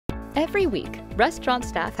Every week, restaurant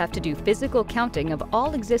staff have to do physical counting of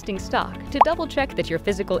all existing stock to double-check that your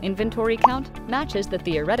physical inventory count matches the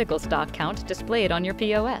theoretical stock count displayed on your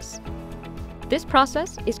POS. This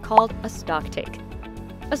process is called a stock take.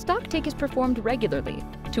 A stock take is performed regularly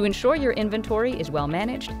to ensure your inventory is well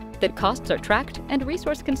managed, that costs are tracked, and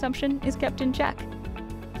resource consumption is kept in check.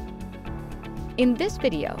 In this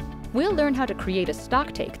video, we'll learn how to create a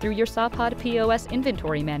stock take through your Sapaad POS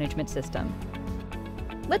inventory management system.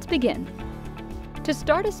 Let's begin. To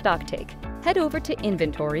start a stock take, head over to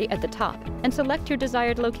Inventory at the top and select your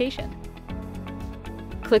desired location.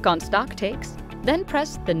 Click on Stock Takes, then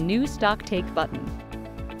press the New Stock Take button.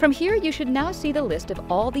 From here, you should now see the list of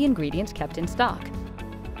all the ingredients kept in stock.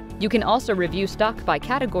 You can also review stock by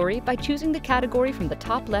category by choosing the category from the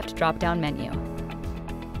top left drop-down menu.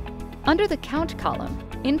 Under the Count column,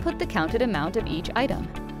 input the counted amount of each item.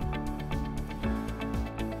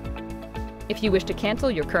 If you wish to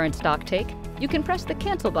cancel your current stock take, you can press the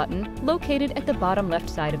Cancel button located at the bottom left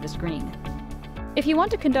side of the screen. If you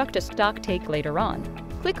want to conduct a stock take later on,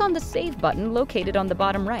 click on the Save button located on the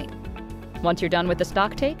bottom right. Once you're done with the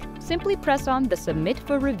stock take, simply press on the Submit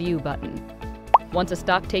for Review button. Once a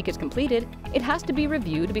stock take is completed, it has to be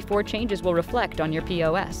reviewed before changes will reflect on your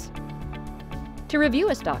POS. To review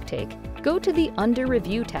a stock take, go to the Under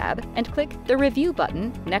Review tab and click the Review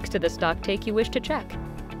button next to the stock take you wish to check.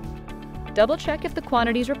 Double-check if the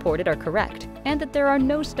quantities reported are correct and that there are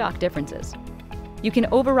no stock differences. You can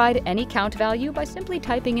override any count value by simply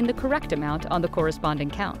typing in the correct amount on the corresponding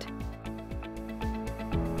count.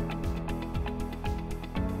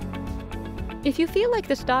 If you feel like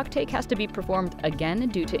the stock take has to be performed again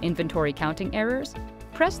due to inventory counting errors,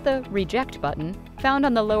 press the Reject button found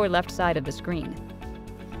on the lower left side of the screen.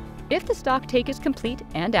 If the stock take is complete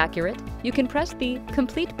and accurate, you can press the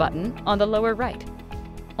Complete button on the lower right.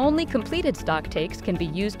 Only completed stock takes can be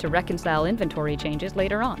used to reconcile inventory changes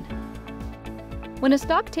later on. When a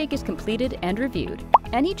stock take is completed and reviewed,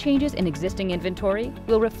 any changes in existing inventory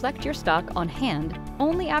will reflect your stock on hand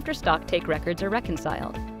only after stock take records are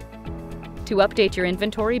reconciled. To update your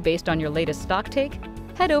inventory based on your latest stock take,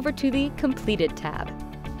 head over to the Completed tab.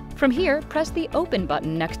 From here, press the Open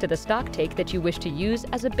button next to the stock take that you wish to use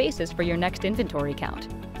as a basis for your next inventory count.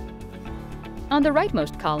 On the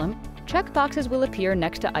rightmost column, checkboxes will appear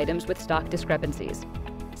next to items with stock discrepancies.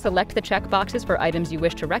 Select the checkboxes for items you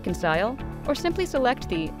wish to reconcile, or simply select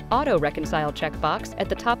the Auto Reconcile checkbox at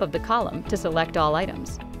the top of the column to select all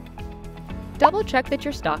items. Double-check that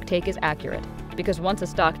your stock take is accurate, because once a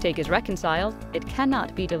stock take is reconciled, it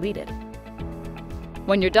cannot be deleted.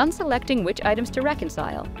 When you're done selecting which items to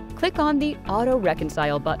reconcile, click on the Auto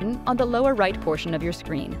Reconcile button on the lower right portion of your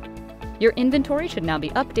screen. Your inventory should now be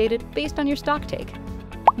updated based on your stock take.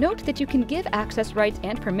 Note that you can give access rights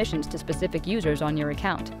and permissions to specific users on your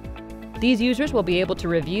account. These users will be able to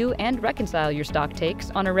review and reconcile your stock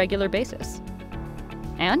takes on a regular basis.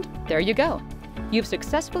 And there you go! You've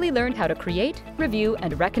successfully learned how to create, review,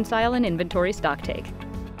 and reconcile an inventory stock take.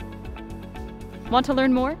 Want to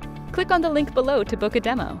learn more? Click on the link below to book a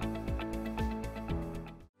demo.